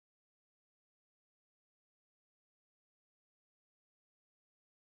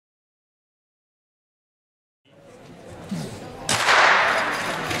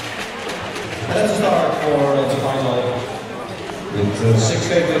The six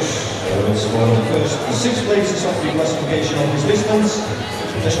skaters will score the first six places of the classification of this distance.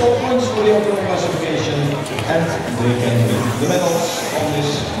 They score points for the overall classification and they can win the medals on this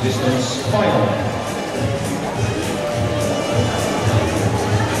distance final.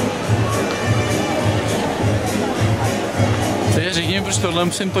 Teď řekni, proč tohle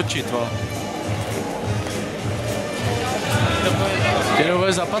musím točit, vole. Ty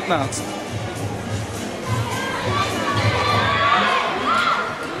bude za 15.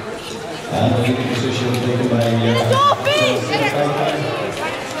 And the leading position taken by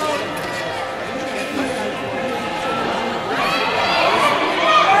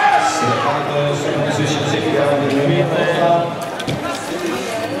second position taken by Europa.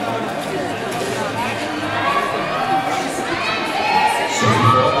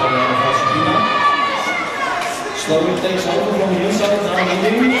 Slowly takes over from the inside, now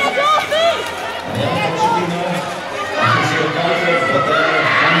moving.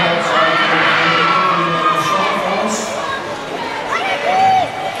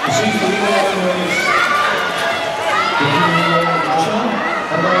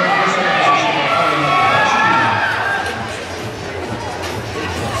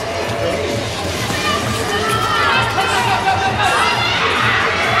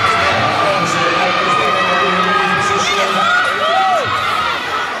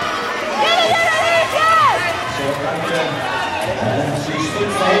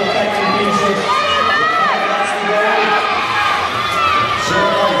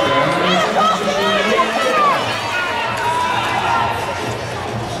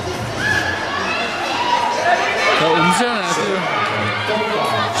 To umře, ne?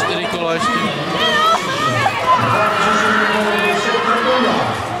 4 kola ještě.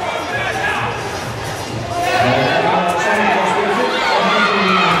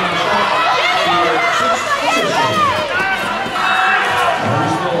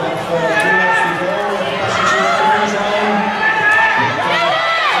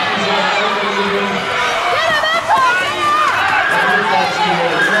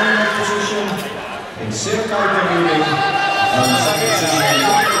 Serey leading on second position.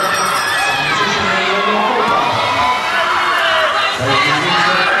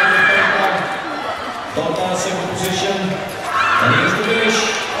 Top second position, and here's the finish.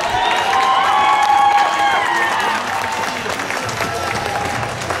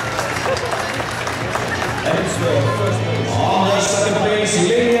 And it's the first place. On the second place,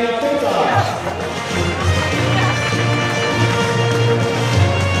 Europa.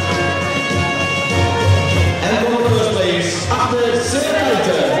 After Serey.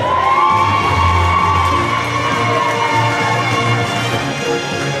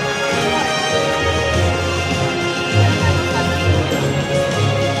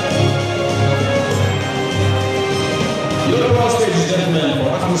 Europa, ladies and gentlemen, for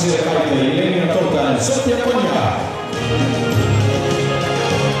after Serey, Europa and Sofia.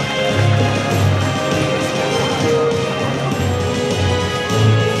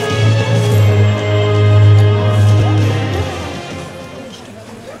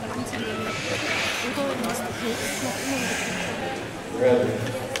 Ready.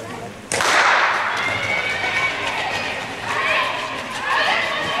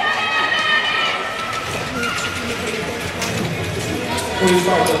 We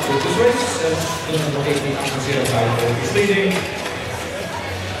start off with this race, and number 18 Serey is leading.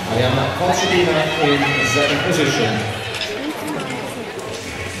 Ariana in second position.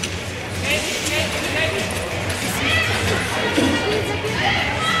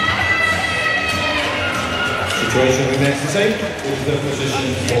 Situation remains the same, with the position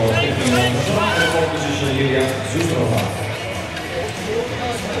for 15 and the fourth position Julia Zustrova.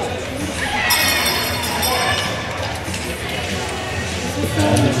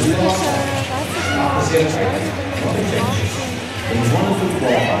 And it's the last after Serey, nothing changes. It was 1 and 2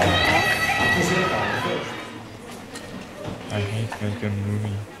 qualified. After Serey first. I hate making a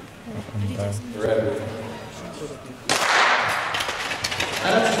movie. I'm done. Ready.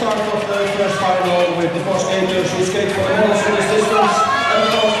 And let's start off the first final with the 4 skaters who skate for the most for this distance, and of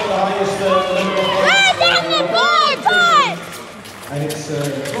course for the highest number of points. And it's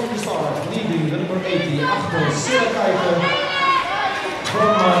from the start leading the number 80 after Serey from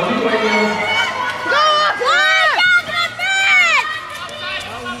Lithuania.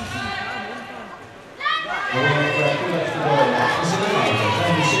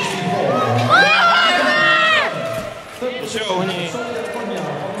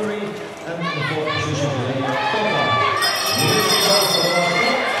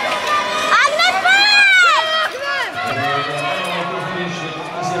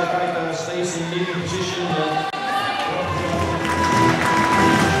 Stays in leading position.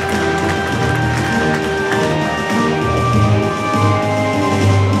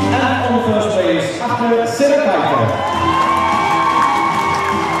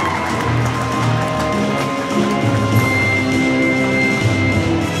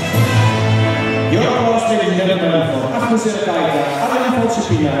 ladies and gentlemen, for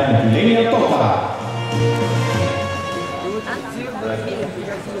Serey, and Europa.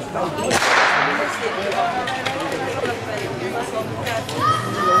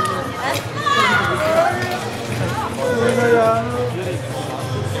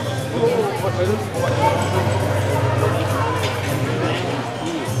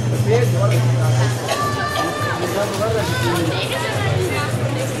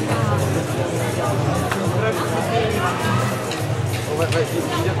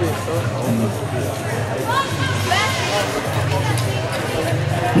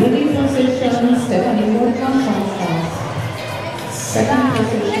 Leading position, Stephanie Morgan, second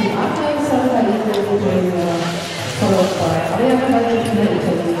position, Serey, followed by Ariana Italy,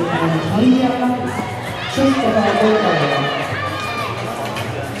 and Maria Bulgaria.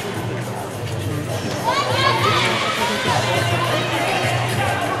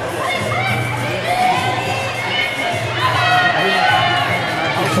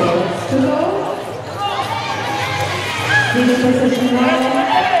 To go. Leading position now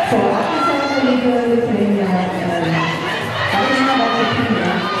for Lithuania and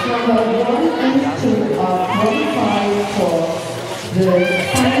number 1 and 2 are qualified for the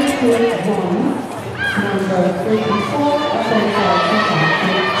final group 1. Number 3 and 4 are qualified for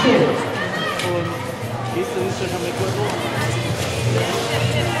final 2.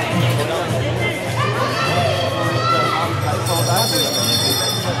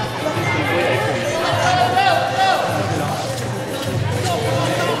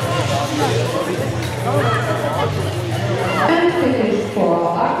 And finish for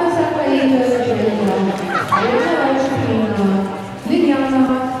Serey, Liliana,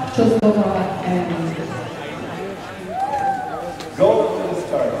 Chostova, and Go to the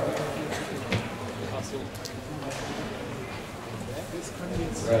start.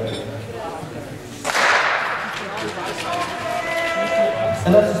 Ready.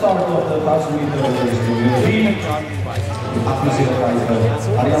 And that's the start of the 1,000 meter race. Serey,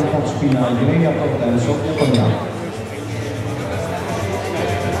 Europa, and Sofia.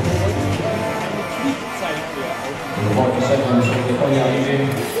 The 40 seconds of the Konya leading.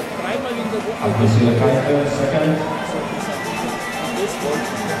 Serey, second.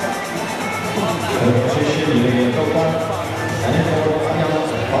 Third position, Europa, and then for Ariana.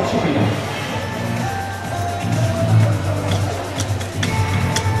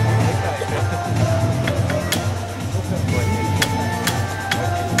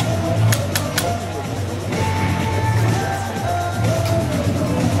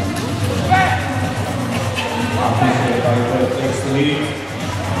 Takes the lead.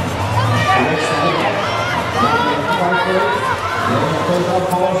 The next one,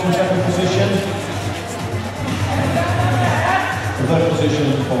 Paul's in second position. The third position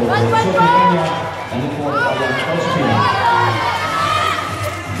for Sofia, and the fourth for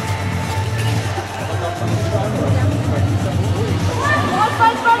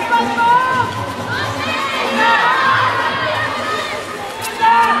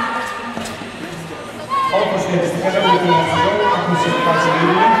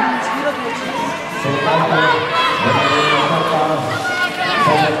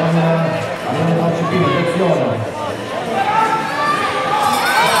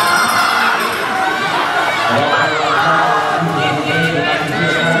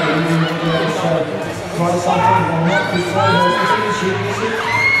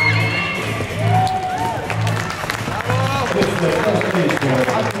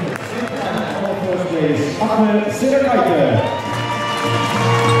together with the Serey.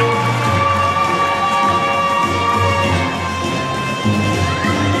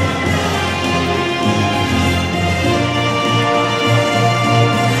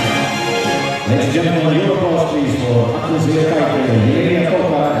 Ladies and gentlemen, Europa, please, for Serey,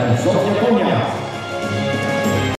 Europa, and Sofia.